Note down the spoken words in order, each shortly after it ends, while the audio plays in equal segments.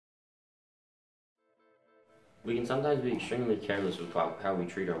We can sometimes be extremely careless with how we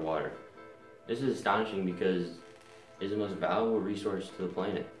treat our water. This is astonishing because it is the most valuable resource to the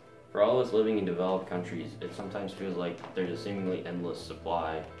planet. For all of us living in developed countries, it sometimes feels like there's a seemingly endless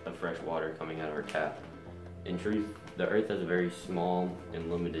supply of fresh water coming out of our tap. In truth, the earth has a very small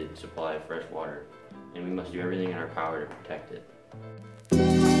and limited supply of fresh water, and we must do everything in our power to protect it.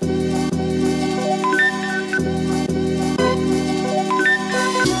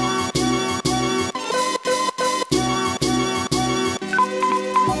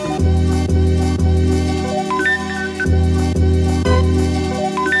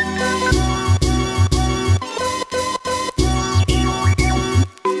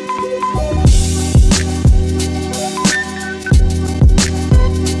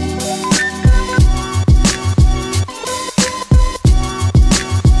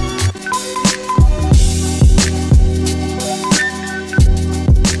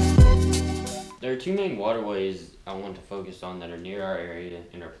 There are two main waterways I want to focus on that are near our area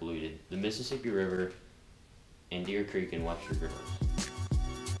and are polluted: the Mississippi River and Deer Creek in Webster Groves.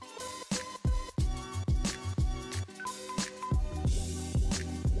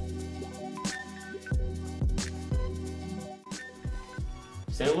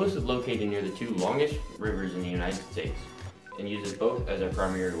 St. Louis is located near the two longest rivers in the United States and uses both as our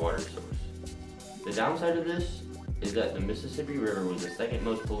primary water source. The downside of this is that the Mississippi River was the second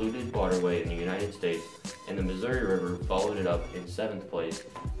most polluted waterway in the United States, and the Missouri River followed it up in 7th place.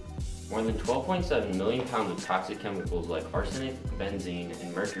 More than 12.7 million pounds of toxic chemicals like arsenic, benzene,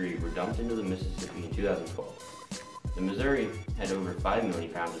 and mercury were dumped into the Mississippi in 2012. The Missouri had over 5 million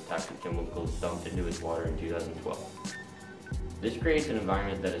pounds of toxic chemicals dumped into its water in 2012. This creates an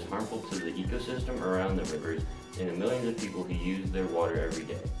environment that is harmful to the ecosystem around the rivers and the millions of people who use their water every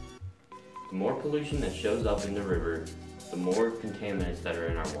day. The more pollution that shows up in the river, the more contaminants that are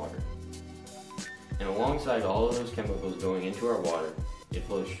in our water. And alongside all of those chemicals going into our water, it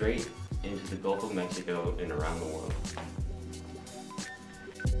flows straight into the Gulf of Mexico and around the world.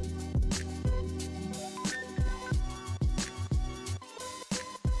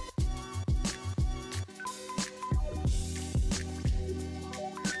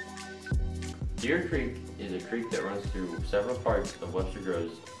 Deer Creek is a creek that runs through several parts of Webster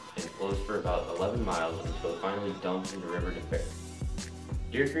Groves and flows for about 11 miles until it finally dumps into River Des Peres.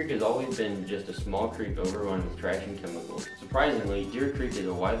 Deer Creek has always been just a small creek overrun with trash and chemicals. Surprisingly, Deer Creek is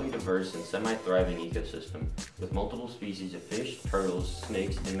a widely diverse and semi-thriving ecosystem with multiple species of fish, turtles,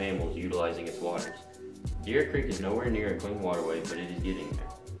 snakes, and mammals utilizing its waters. Deer Creek is nowhere near a clean waterway, but it is getting there.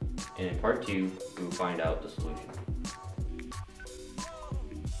 And in part 2, we will find out the solution.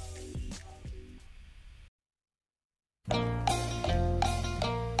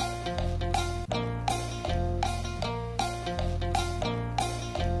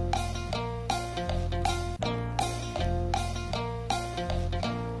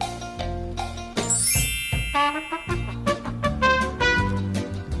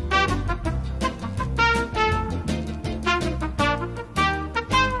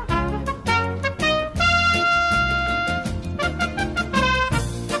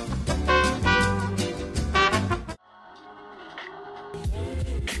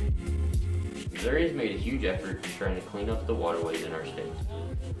 Missouri has made a huge effort in trying to clean up the waterways in our state.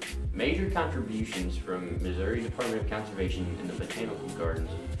 Major contributions from Missouri Department of Conservation and the Botanical Gardens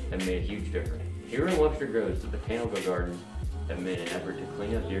have made a huge difference. Here in Webster Groves, the Botanical Gardens have made an effort to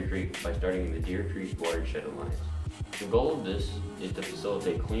clean up Deer Creek by starting the Deer Creek Watershed Alliance. The goal of this is to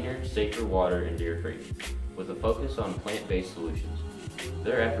facilitate cleaner, safer water in Deer Creek, with a focus on plant-based solutions.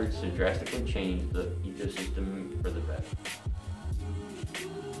 Their efforts to drastically change the ecosystem for the better.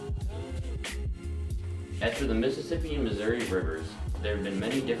 As for the Mississippi and Missouri rivers, there have been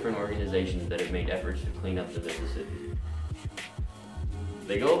many different organizations that have made efforts to clean up the Mississippi.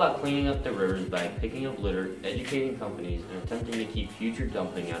 They go about cleaning up the rivers by picking up litter, educating companies, and attempting to keep future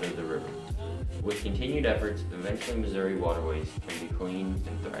dumping out of the river. With continued efforts, eventually Missouri waterways can be clean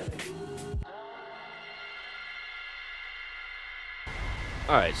and thriving.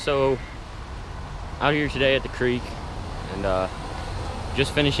 Alright, so out here today at the creek and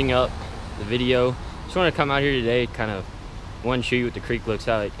just finishing up the video. Just want to come out here today, kind of show you what the creek looks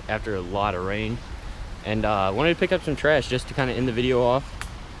like after a lot of rain, and wanted to pick up some trash just to kind of end the video off.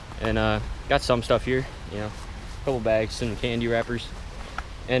 And got some stuff here, you know, a couple bags, some candy wrappers,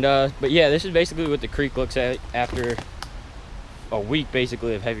 and but yeah, this is basically what the creek looks at after a week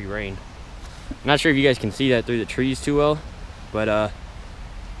basically of heavy rain. I'm not sure if you guys can see that through the trees too well, but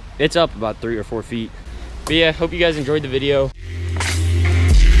it's up about 3 or 4 feet. But yeah, hope you guys enjoyed the video.